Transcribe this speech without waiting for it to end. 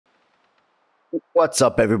What's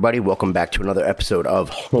up, everybody? Welcome back to another episode of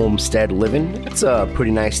Homestead Livin. It's a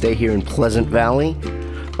pretty nice day here in Pleasant Valley.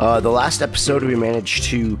 The last episode, we managed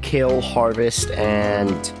to kill, harvest,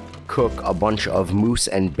 and cook a bunch of moose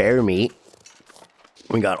and bear meat.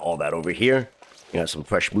 We got all that over here. You know, some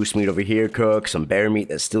fresh moose meat over here cooked, some bear meat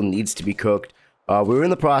that still needs to be cooked. We were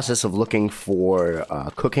in the process of looking for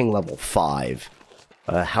cooking level 5.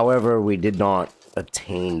 However, we did not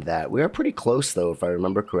obtain that. We are pretty close, though, if I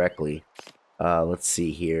remember correctly. Let's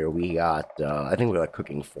see here. We got, I think we're like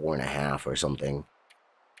cooking 4.5 or something.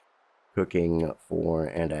 Cooking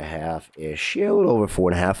 4.5-ish. Yeah, a little over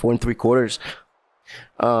 4.5, 4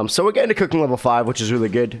 3/4. So we're getting to cooking level 5, which is really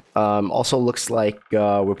good. Also looks like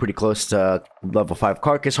we're pretty close to level 5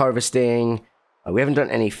 carcass harvesting. We haven't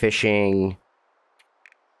done any fishing.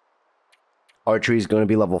 Archery is going to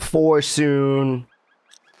be level 4 soon.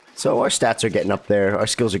 So our stats are getting up there. Our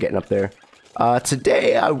skills are getting up there.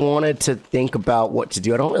 Today, I wanted to think about what to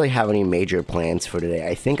do. I don't really have any major plans for today.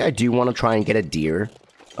 I think I do want to try and get a deer.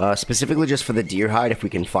 Specifically just for the deer hide, if we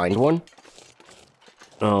can find one.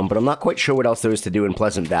 But I'm not quite sure what else there is to do in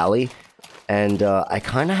Pleasant Valley. And I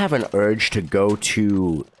kind of have an urge to go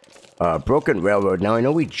to Broken Railroad. Now, I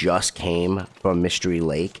know we just came from Mystery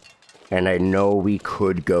Lake. And I know we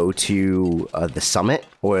could go to the summit,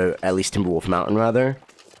 or at least Timberwolf Mountain, rather.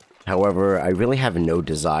 However, I really have no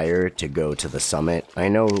desire to go to the summit. I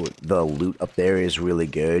know the loot up there is really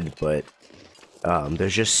good, but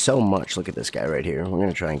there's just so much. Look at this guy right here. We're going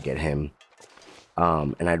to try and get him.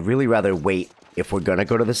 And I'd really rather wait, if we're going to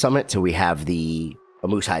go to the summit, till we have the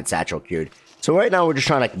moose hide satchel cured. So right now, we're just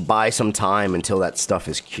trying to buy some time until that stuff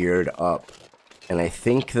is cured up. And I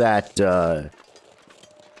think that...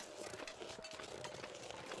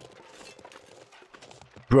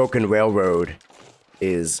 Broken Railroad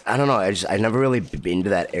is, I don't know, I've never really been to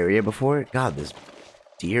that area before. God, this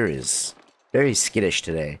deer is very skittish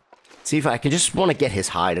today. See if I can just want to get his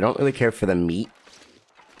hide. I don't really care for the meat.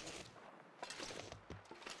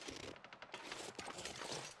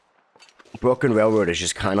 Broken Railroad is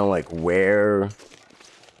just kind of like where...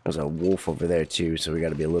 There's a wolf over there too, so we got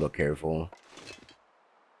to be a little careful.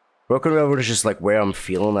 Broken Railroad is just like where I'm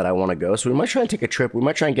feeling that I want to go. So we might try and take a trip. We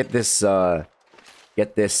might try and get this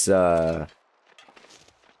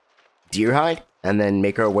deer hide, and then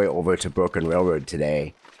make our way over to Broken Railroad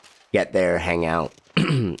today. Get there, hang out,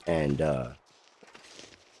 and there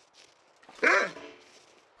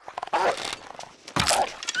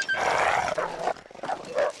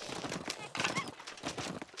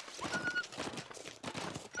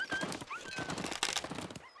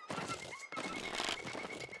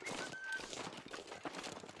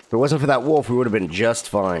If it wasn't for that wolf, we would have been just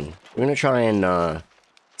fine. We're gonna try and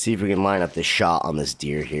see if we can line up this shot on this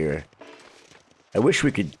deer here. I wish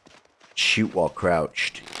we could shoot while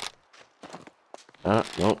crouched.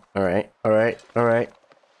 No. Alright.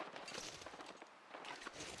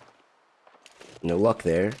 No luck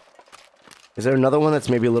there. Is there another one that's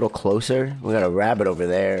maybe a little closer? We got a rabbit over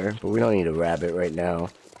there, but we don't need a rabbit right now.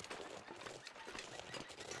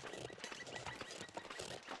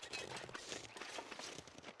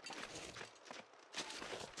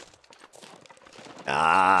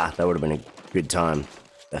 Ah, that would have been a good time.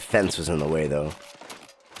 The fence was in the way, though.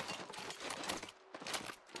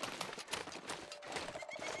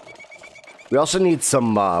 We also need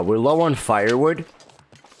some, we're low on firewood.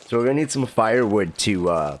 So we're gonna need some firewood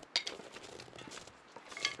to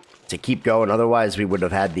keep going. Otherwise, we would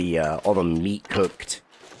have had the, all the meat cooked.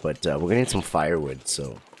 But, we're gonna need some firewood,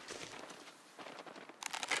 so...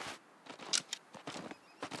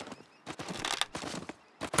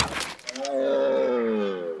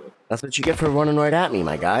 That's what you get for running right at me,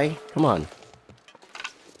 my guy. Come on.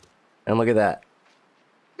 And look at that.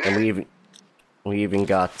 And we even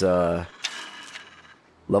got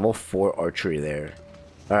level 4 archery there.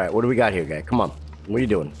 Alright, what do we got here, guy? Come on. What are you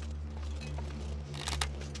doing?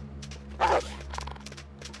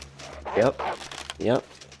 Yep.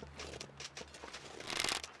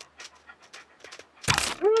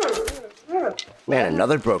 Man,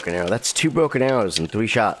 another broken arrow. That's 2 broken arrows in 3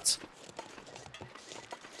 shots.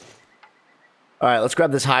 Alright, let's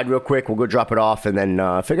grab this hide real quick. We'll go drop it off and then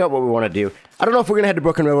figure out what we want to do. I don't know if we're going to head to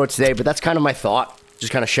Broken Railroad today, but that's kind of my thought.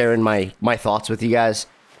 Just kind of sharing my thoughts with you guys.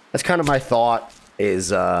 That's kind of my thought is,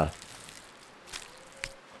 for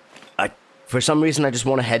some reason, I just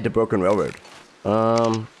want to head to Broken Railroad.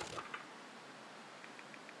 How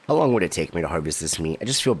long would it take me to harvest this meat? I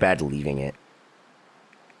just feel bad leaving it.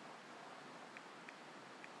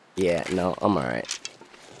 Yeah, no, I'm alright.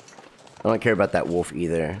 I don't care about that wolf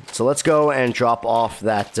either. So let's go and drop off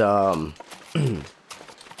that, let's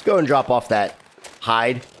go and drop off that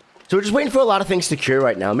hide So we're just waiting for a lot of things to cure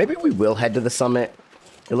right now. Maybe we will head to the summit.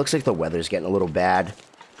 It looks like the weather's getting a little bad.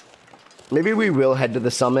 Maybe we will head to the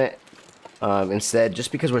summit instead,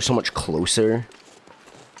 just because we're so much closer.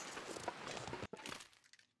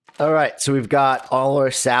 Alright, so we've got all our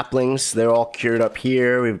saplings. They're all cured up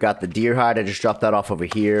here. We've got the deer hide. I just dropped that off over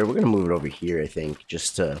here. We're going to move it over here, I think,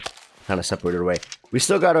 just to kind of separate it away. We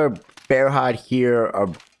still got our bear hide here,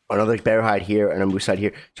 another bear hide here, and a moose hide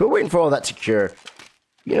here. So we're waiting for all that to cure.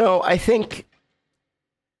 You know, I think...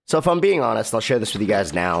 So if I'm being honest, I'll share this with you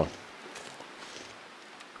guys now.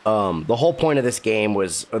 The whole point of this game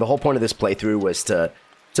was... Or the whole point of this playthrough was to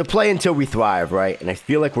play until we thrive, right? And I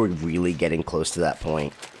feel like we're really getting close to that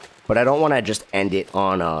point. But I don't want to just end it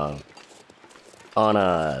on a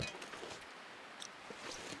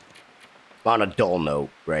dull note,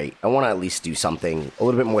 right? I want to at least do something a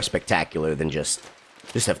little bit more spectacular than just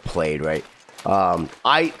have played, right?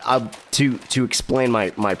 To explain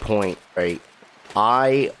my point, right?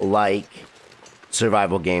 I like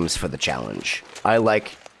survival games for the challenge. I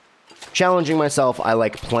like challenging myself. I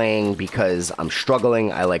like playing because I'm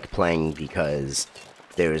struggling. I like playing because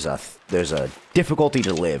there's a difficulty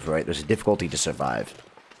to live, right? There's a difficulty to survive.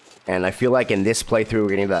 And I feel like in this playthrough, we're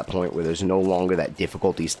getting to that point where there's no longer that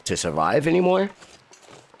difficulty to survive anymore.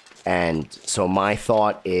 And so my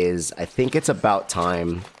thought is, I think it's about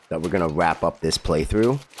time that we're going to wrap up this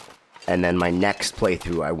playthrough. And then my next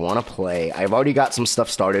playthrough, I want to play... I've already got some stuff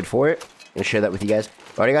started for it. I'm going to share that with you guys.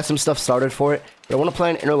 I've already got some stuff started for it. But I want to play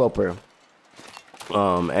an interloper.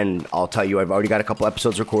 And I'll tell you, I've already got a couple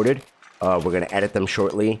episodes recorded. We're going to edit them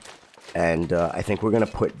shortly. And I think we're going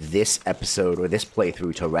to put this episode, or this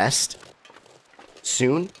playthrough, to rest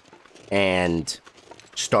soon. And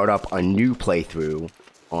start up a new playthrough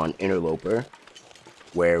on Interloper,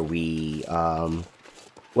 where we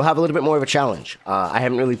will have a little bit more of a challenge. I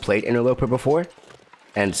haven't really played Interloper before,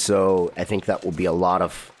 and so I think that will be a lot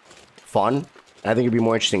of fun. I think it'd be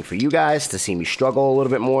more interesting for you guys to see me struggle a little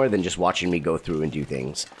bit more than just watching me go through and do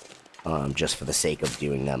things just for the sake of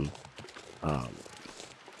doing them.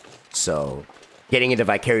 So getting into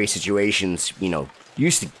vicarious situations, you know,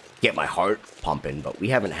 used to get my heart pumping, but we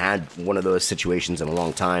haven't had one of those situations in a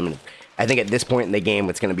long time, and I think at this point in the game,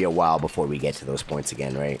 it's going to be a while before we get to those points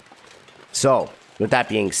again, right? So, with that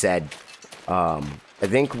being said, I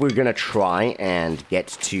think we're going to try and get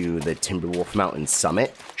to the Timberwolf Mountain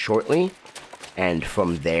summit shortly, and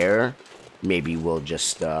from there, maybe we'll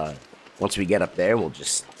just, once we get up there, we'll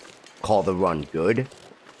just call the run good,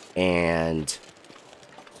 and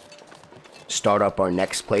start up our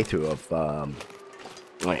next playthrough of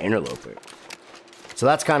an Interloper. So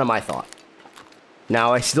that's kind of my thought.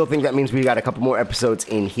 Now, I still think that means we got a couple more episodes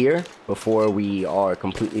in here before we are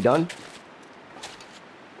completely done.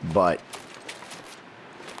 But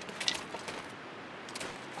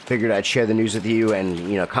figured I'd share the news with you and,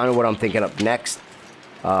 you know, kind of what I'm thinking up next.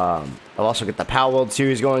 I'll also get the Power World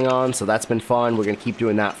series going on, so that's been fun. We're going to keep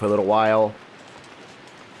doing that for a little while.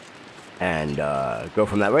 And go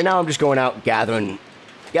from that. Right now, I'm just going out gathering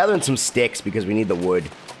some sticks because we need the wood.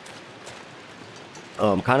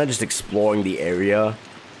 Kind of just exploring the area,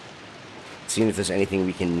 seeing if there's anything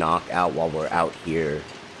we can knock out while we're out here.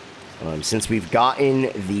 Since we've gotten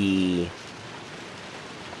the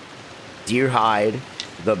deer hide,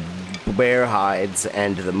 the bear hides,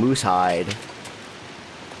 and the moose hide,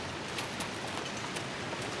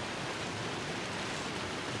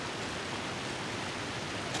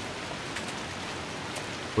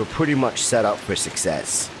 we're pretty much set up for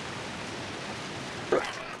success.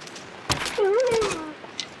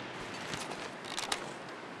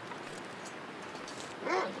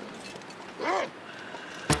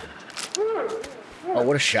 Oh,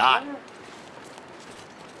 what a shot.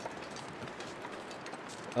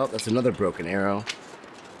 Oh, that's another broken arrow.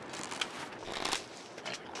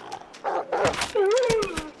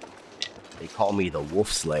 They call me the Wolf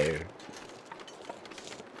Slayer.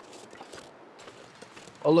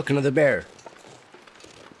 Oh, look, another bear.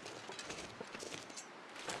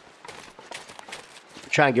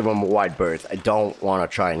 Try and give him a wide berth. I don't want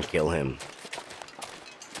to try and kill him.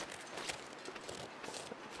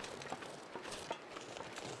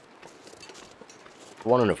 I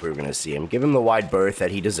wondering if we were going to see him. Give him the wide berth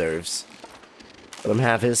that he deserves. Let him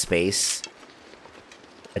have his space.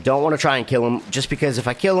 I don't want to try and kill him, just because if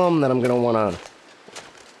I kill him, then I'm going to want to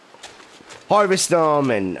harvest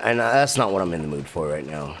them, and that's not what I'm in the mood for right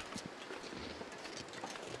now.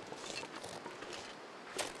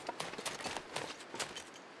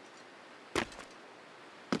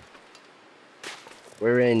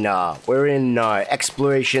 We're in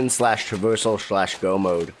exploration / traversal / go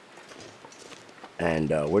mode. And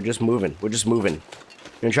we're just moving. We're just moving.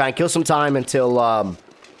 Gonna try and kill some time until,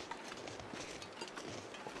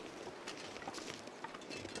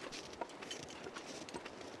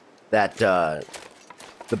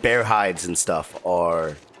 the bear hides and stuff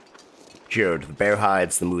are cured. The bear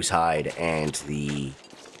hides, the moose hide, and the...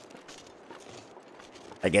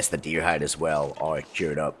 I guess the deer hide as well are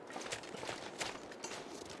cured up.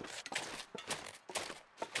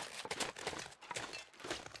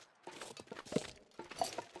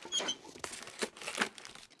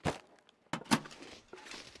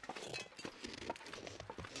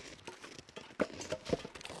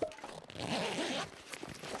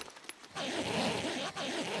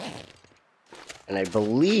 And I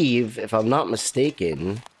believe, if I'm not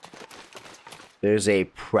mistaken, there's a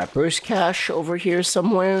prepper's cache over here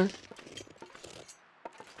somewhere.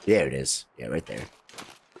 There it is. Yeah, right there.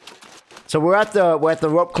 So we're at the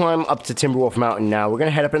rope climb up to Timberwolf Mountain now. We're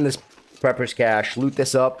gonna head up in this prepper's cache, loot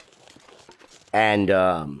this up, and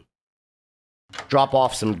drop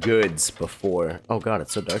off some goods before. Oh god,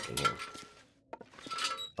 it's so dark in here.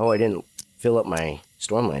 Oh, I didn't fill up my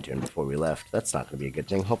storm lantern before we left. That's not gonna be a good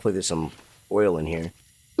thing. Hopefully there's some oil in here.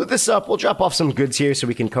 Loot this up. We'll drop off some goods here so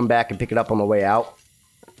we can come back and pick it up on the way out.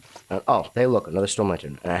 Oh, hey, look, another storm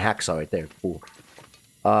lantern and a hacksaw right there. Cool.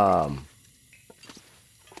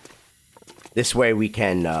 This way we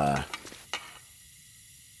can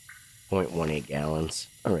 0.18 gallons.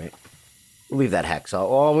 All right, we'll leave that hacksaw.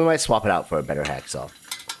 Oh, we might swap it out for a better hacksaw.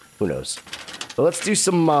 Who knows? So let's do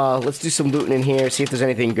some looting in here. See if there's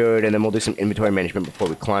anything good, and then we'll do some inventory management before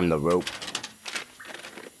we climb the rope.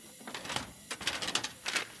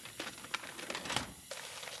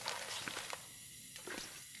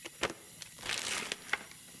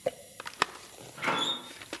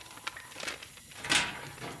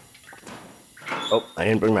 Oh, I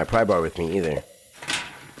didn't bring my pry bar with me either.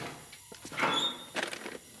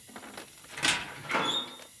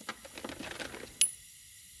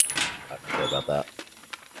 Sorry about that.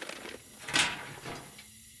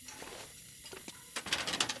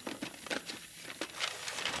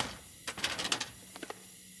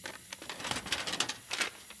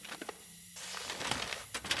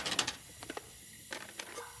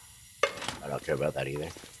 I don't care about that either.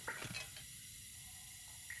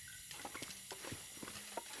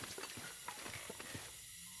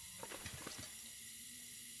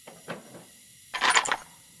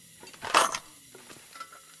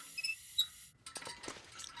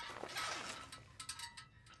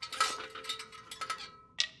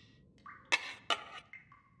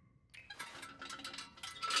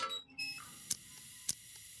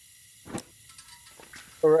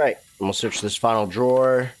 Alright, I'm gonna search this final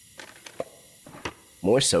drawer.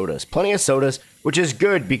 More sodas. Plenty of sodas, which is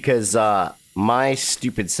good because my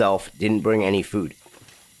stupid self didn't bring any food.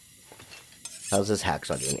 How's this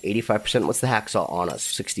hacksaw doing? 85%? What's the hacksaw on us?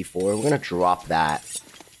 64? We're gonna drop that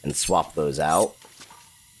and swap those out.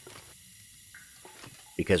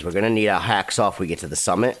 Because we're gonna need a hacksaw if we get to the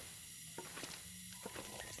summit.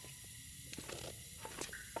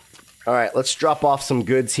 Alright, let's drop off some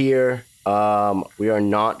goods here. We are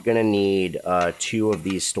not gonna need 2 of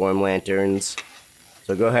these storm lanterns.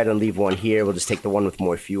 So go ahead and leave one here. We'll just take the one with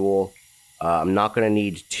more fuel. I'm not gonna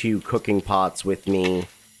need 2 cooking pots with me.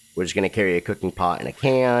 We're just gonna carry a cooking pot and a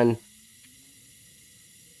can.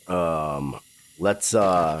 Let's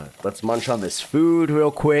munch on this food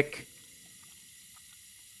real quick.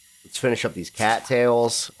 Let's finish up these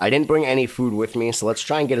cattails. I didn't bring any food with me, so let's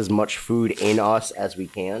try and get as much food in us as we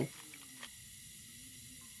can.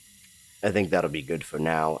 I think that'll be good for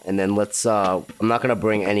now. And then let's, I'm not going to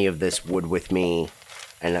bring any of this wood with me.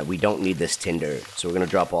 And we don't need this tinder. So we're going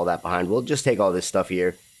to drop all that behind. We'll just take all this stuff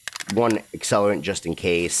here. One accelerant just in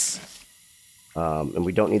case. And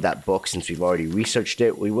we don't need that book since we've already researched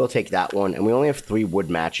it. We will take that one. And we only have 3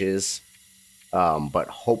 wood matches. But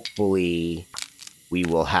hopefully we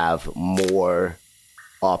will have more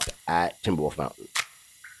up at Timberwolf Mountain.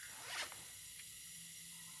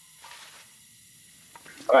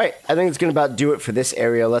 Alright, I think it's going to about do it for this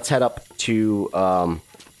area. Let's head up to,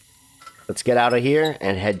 let's get out of here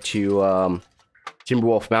and head to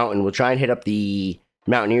Timberwolf Mountain. We'll try and hit up the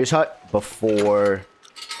Mountaineers hut before...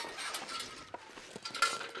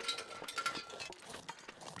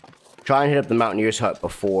 Try and hit up the Mountaineers hut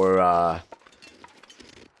before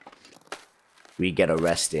we get a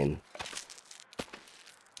rest in.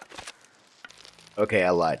 Okay,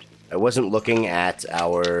 I lied. I wasn't looking at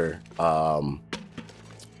our...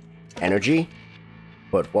 energy,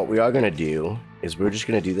 but what we are going to do is we're just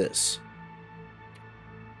going to do this.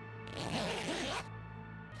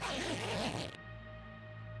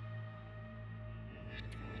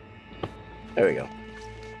 There we go.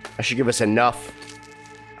 That should give us enough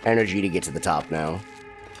energy to get to the top now.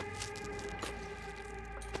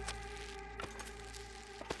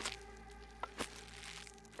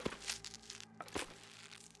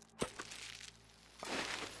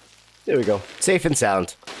 There we go. Safe and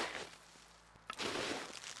sound.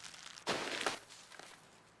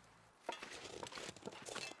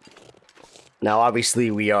 Now,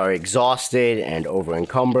 obviously, we are exhausted and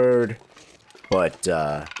over-encumbered, but,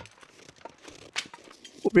 we'll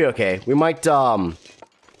be okay. We might, I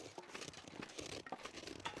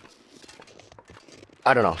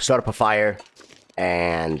don't know, start up a fire,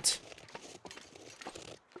 and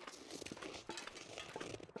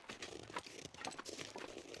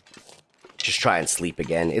just try and sleep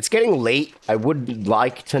again. It's getting late. I would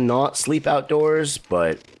like to not sleep outdoors,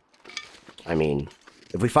 but, I mean,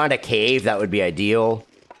 if we find a cave, that would be ideal.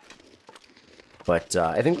 But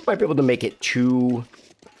I think we might be able to make it to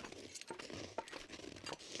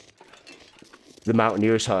the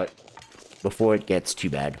Mountaineers' hut before it gets too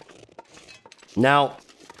bad. Now,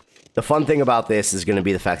 the fun thing about this is going to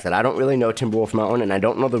be the fact that I don't really know Timberwolf Mountain, and I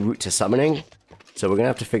don't know the route to summoning. So we're going to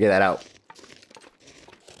have to figure that out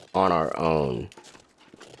on our own.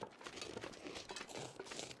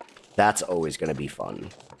 That's always going to be fun.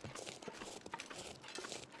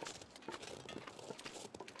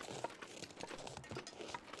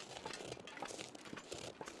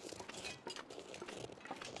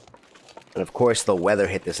 And of course, the weather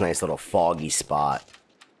hit this nice little foggy spot.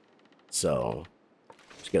 So,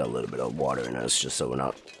 just get a little bit of water in us just so we're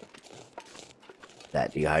not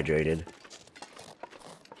that dehydrated.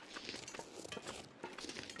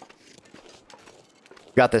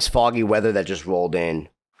 Got this foggy weather that just rolled in.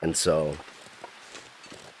 And so,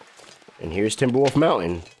 and here's Timberwolf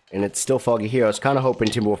Mountain. And it's still foggy here. I was kind of hoping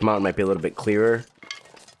Timberwolf Mountain might be a little bit clearer.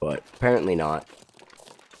 But apparently not.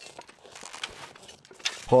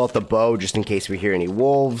 Pull out the bow just in case we hear any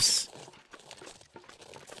wolves.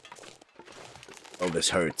 Oh,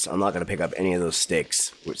 this hurts. I'm not going to pick up any of those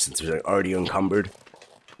sticks since we're already encumbered.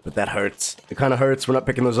 But that hurts. It kind of hurts. We're not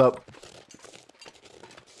picking those up.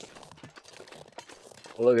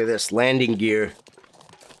 Look at this. Landing gear.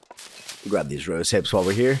 Grab these rose hips while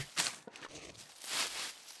we're here.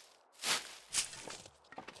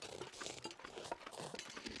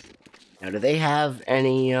 Now, do they have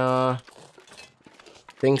any,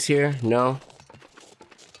 things here? No.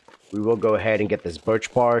 We will go ahead and get this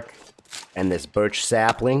birch bark and this birch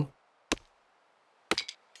sapling.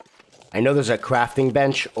 I know there's a crafting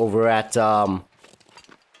bench over at the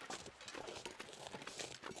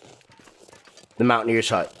Mountaineers'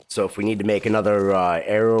 hut. So if we need to make another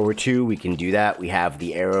arrow or two, we can do that. We have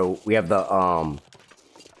the arrow. We have the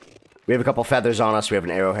we have a couple feathers on us. We have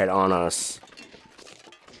an arrowhead on us.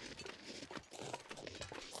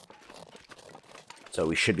 So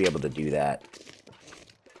we should be able to do that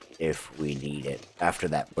if we need it after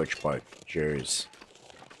that birch bark cures.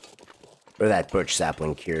 Or that birch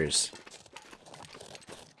sapling cures.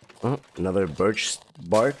 Oh, another birch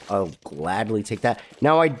bark. I'll gladly take that.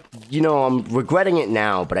 Now, I'm regretting it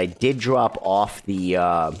now, but I did drop off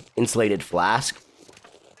the insulated flask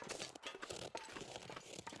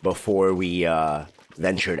before we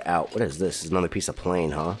ventured out. What is this? This is another piece of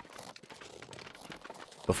plane, huh?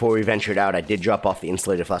 Before we ventured out, I did drop off the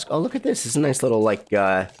insulated flask. Oh, look at this. This is a nice little, like,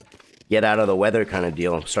 get out of the weather kind of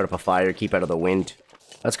deal. Start up a fire, keep out of the wind.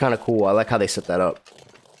 That's kind of cool. I like how they set that up.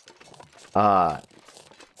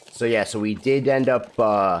 So yeah, so we did end up,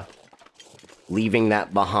 leaving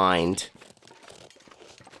that behind.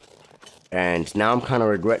 And now I'm kind of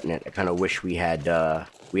regretting it. I kind of wish we had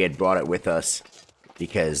brought it with us.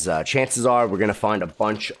 Because, chances are we're going to find a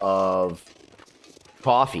bunch of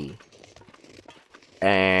coffee.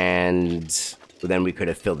 And then we could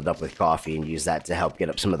have filled it up with coffee and used that to help get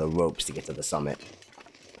up some of the ropes to get to the summit.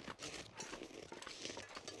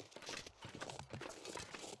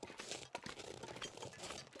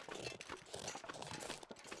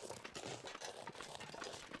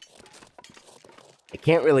 I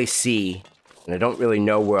can't really see, and I don't really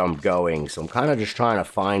know where I'm going, so I'm kind of just trying to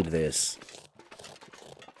find this.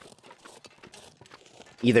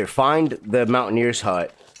 Either find the Mountaineers'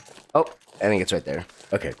 hut. Oh, I think it's right there.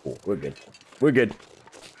 Okay, cool. We're good. We're good.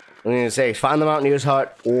 I'm going to say find the Mountaineers'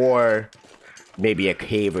 hut or maybe a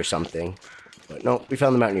cave or something. But no, we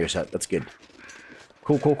found the Mountaineers' hut. That's good.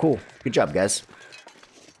 Cool, cool, cool. Good job, guys.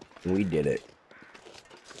 We did it.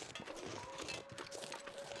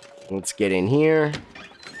 Let's get in here.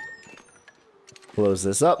 Close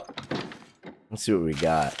this up. Let's see what we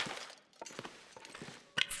got.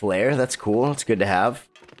 Flare, that's cool. That's good to have.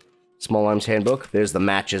 Small Arms Handbook. There's the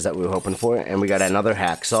matches that we were hoping for. And we got another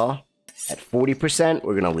hacksaw. At 40%,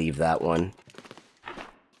 we're going to leave that one.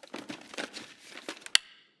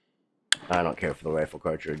 I don't care for the rifle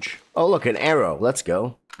cartridge. Oh, look, an arrow. Let's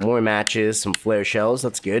go. More matches, some flare shells.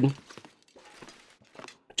 That's good.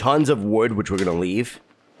 Tons of wood, which we're going to leave.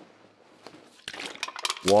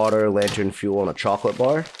 Water, lantern, fuel, and a chocolate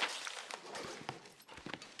bar.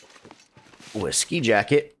 Ooh, a ski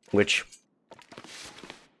jacket, which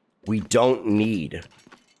we don't need.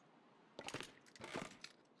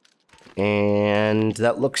 And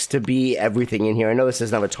that looks to be everything in here. I know this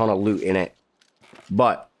doesn't have a ton of loot in it,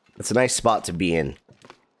 but it's a nice spot to be in.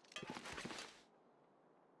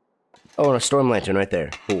 Oh, and a storm lantern right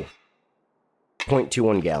there. Cool.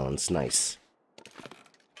 0.21 gallons. Nice.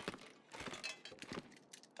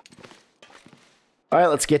 Alright,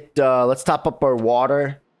 let's top up our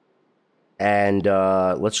water. And,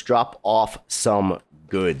 let's drop off some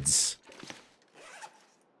goods.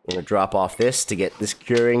 I'm gonna drop off this to get this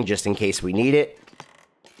curing, just in case we need it.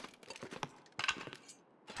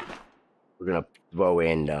 We're gonna throw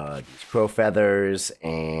in, these crow feathers,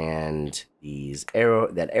 and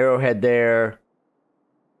that arrowhead there.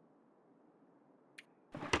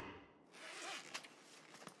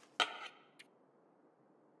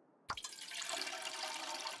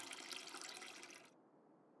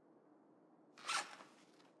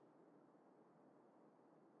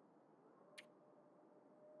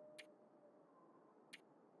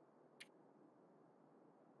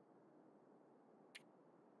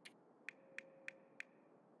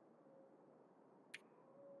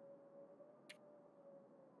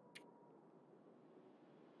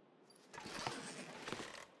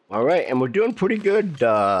 All right, and we're doing pretty good.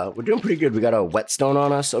 We're doing pretty good. We got a whetstone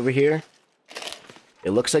on us over here. It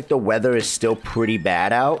looks like the weather is still pretty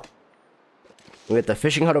bad out. We got the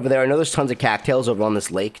fishing hut over there. I know there's tons of cattails over on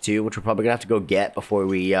this lake too, which we're probably gonna have to go get before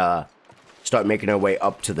we start making our way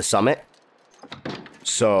up to the summit.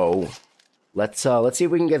 So let's see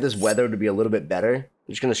if we can get this weather to be a little bit better. I'm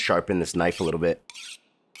just gonna sharpen this knife a little bit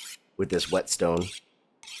with this whetstone.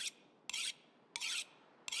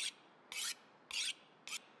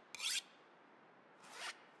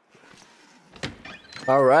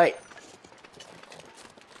 All right.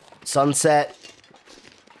 Sunset.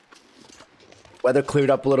 Weather cleared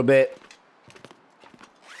up a little bit.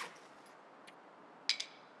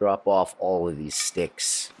 Drop off all of these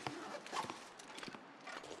sticks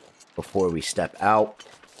before we step out.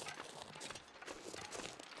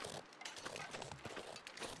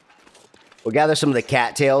 We'll gather some of the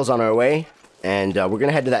cattails on our way, and we're going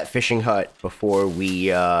to head to that fishing hut before we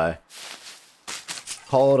call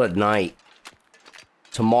it a night.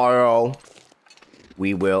 Tomorrow,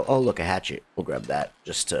 we will... Oh, look, a hatchet. We'll grab that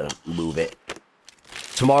just to move it.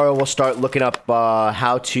 Tomorrow, we'll start looking up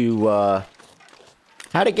how to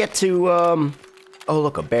get to... Oh,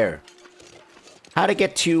 look, a bear. How to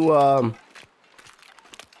get to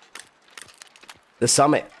the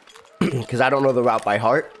summit. Because I don't know the route by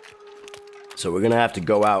heart. So we're going to have to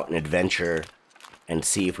go out and adventure and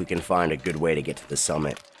see if we can find a good way to get to the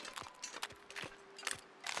summit.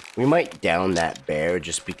 We might down that bear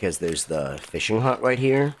just because there's the fishing hut right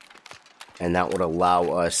here. And that would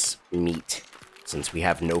allow us meat since we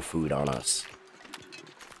have no food on us.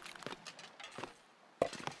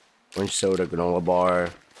 Orange soda, granola bar,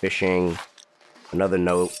 fishing, another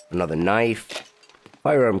note, another knife,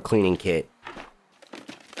 firearm cleaning kit.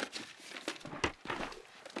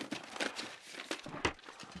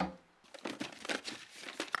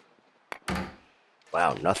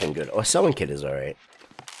 Wow, nothing good. Oh, a sewing kit is alright.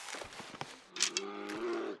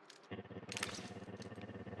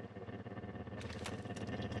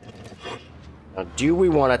 Now, do we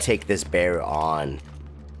want to take this bear on?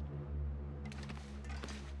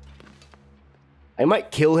 I might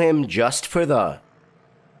kill him just for the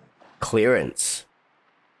clearance.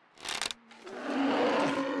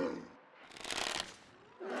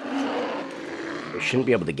 They shouldn't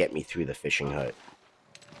be able to get me through the fishing hut.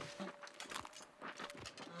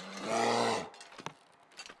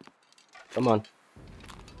 Come on.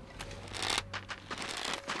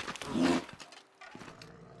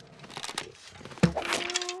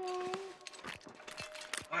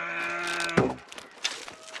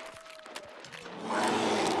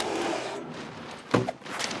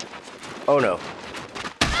 Oh no.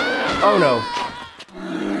 Oh no.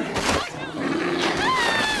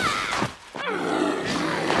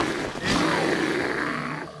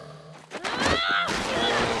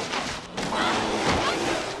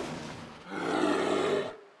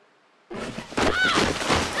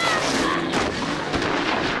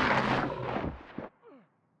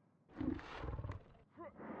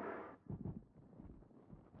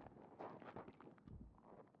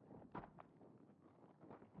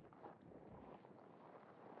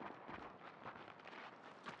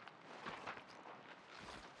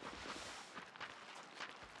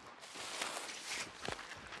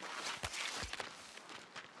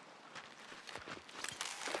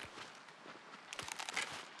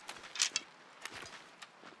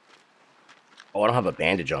 Oh, I don't have a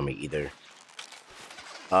bandage on me either.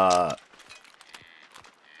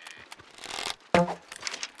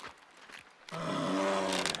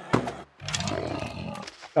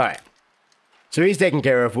 Alright. So he's taken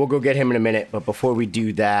care of. We'll go get him in a minute. But before we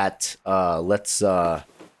do that, let's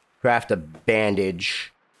craft a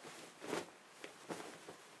bandage.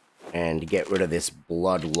 And get rid of this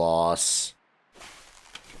blood loss.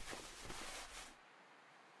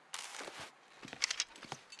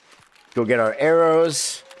 Go get our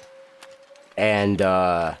arrows. And,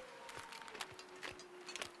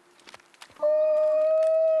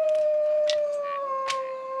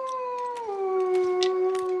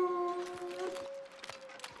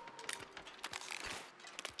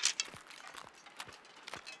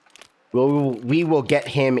 we will get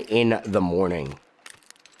him in the morning.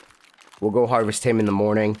 We'll go harvest him in the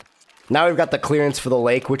morning. Now we've got the clearance for the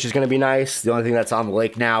lake, which is going to be nice. The only thing that's on the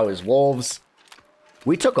lake now is wolves.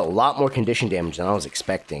 We took a lot more condition damage than I was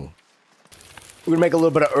expecting. We're going to make a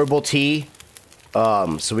little bit of herbal tea.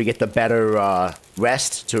 So we get the better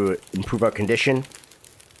rest to improve our condition.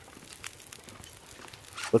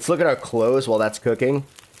 Let's look at our clothes while that's cooking.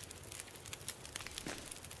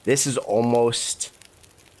 This is almost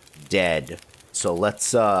dead. So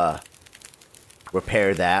let's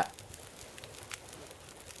repair that.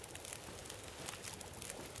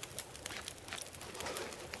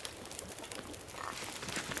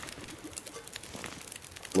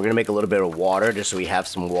 We're going to make a little bit of water just so we have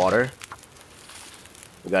some water.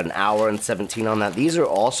 We got an hour and 17 on that. These are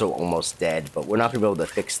also almost dead, but we're not going to be able to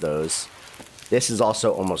fix those. This is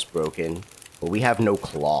also almost broken, but we have no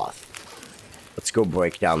cloth. Let's go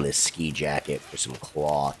break down this ski jacket for some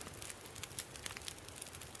cloth.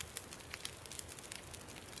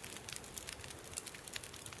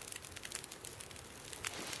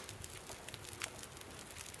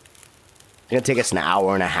 It's going to take us an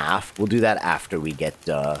hour and a half. We'll do that after we get...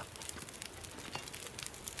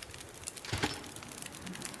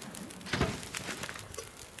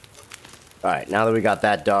 Alright, now that we got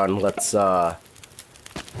that done, let's just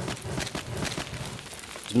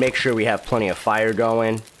make sure we have plenty of fire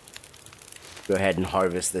going. Go ahead and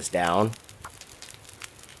harvest this down.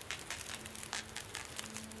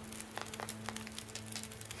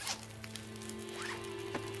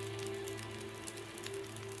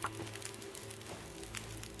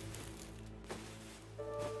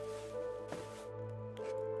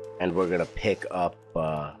 And we're gonna pick up,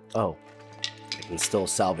 oh, I can still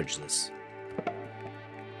salvage this. There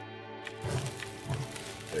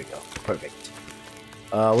we go, perfect.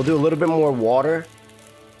 We'll do a little bit more water.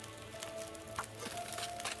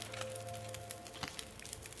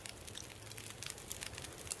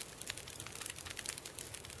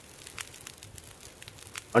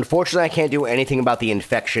 Unfortunately, I can't do anything about the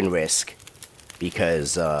infection risk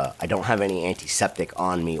because I don't have any antiseptic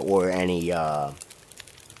on me or any,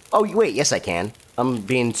 Oh, wait, yes I can. I'm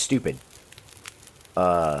being stupid.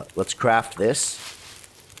 Let's craft this.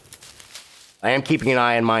 I am keeping an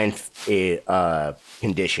eye on my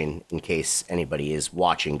condition in case anybody is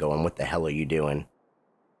watching going, what the hell are you doing?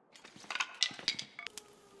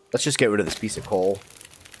 Let's just get rid of this piece of coal.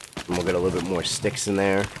 And we'll get a little bit more sticks in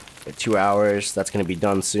there. Got 2 hours. That's going to be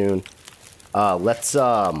done soon. Let's,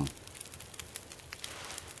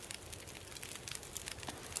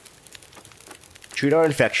 treat our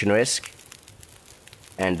infection risk.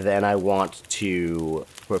 And then I want to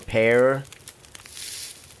prepare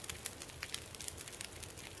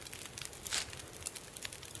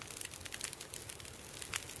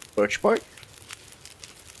birch bark.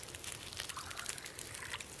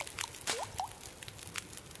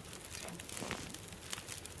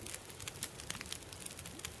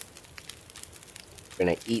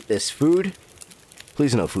 Gonna eat this food.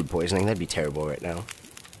 Please no food poisoning. That'd be terrible right now.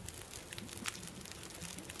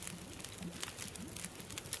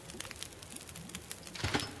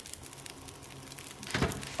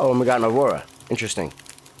 Oh, and we got an aurora. Interesting.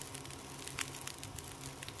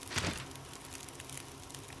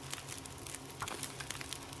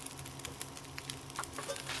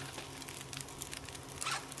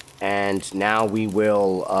 And now we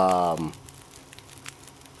will,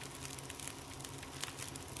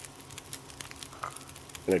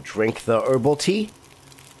 gonna drink the herbal tea.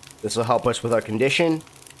 This will help us with our condition.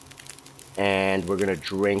 And we're gonna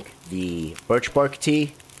drink the birch bark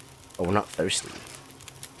tea. Oh, we're not thirsty.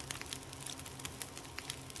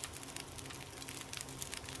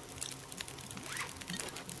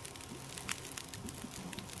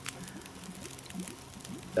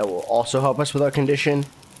 That will also help us with our condition.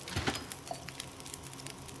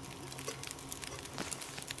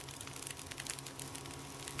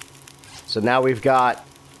 So now we've got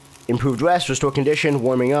improved rest, restore condition,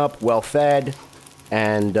 warming up, well fed,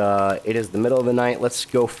 and it is the middle of the night. Let's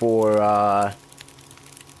go for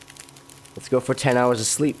 10 hours of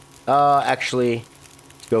sleep. Actually,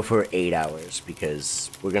 let's go for 8 hours because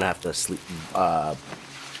we're gonna have to sleep.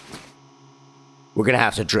 We're gonna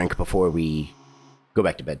have to drink before we go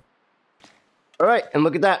back to bed. All right, and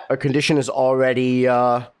look at that. Our condition is already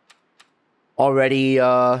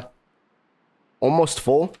almost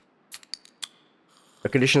full. Our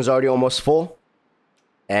condition is already almost full.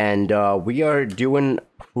 And we are doing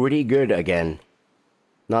pretty good again.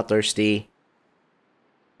 Not thirsty.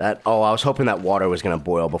 Oh, I was hoping that water was going to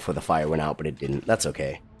boil before the fire went out, but it didn't. That's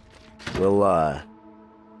okay. We'll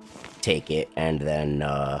take it and then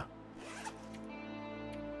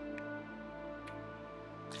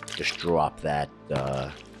just drop that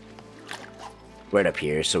right up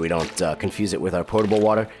here so we don't confuse it with our potable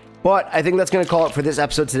water. But I think that's going to call it for this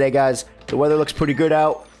episode today, guys. The weather looks pretty good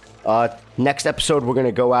out. Next episode, we're going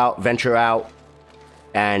to go out, venture out,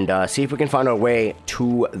 and see if we can find our way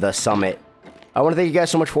to the summit. I want to thank you guys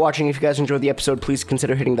so much for watching. If you guys enjoyed the episode, please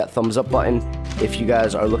consider hitting that thumbs up button. If you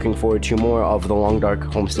guys are looking forward to more of the Long Dark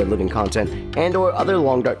Homestead Living content and or other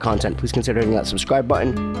Long Dark content, please consider hitting that subscribe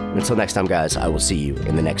button. And until next time, guys, I will see you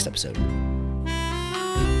in the next episode.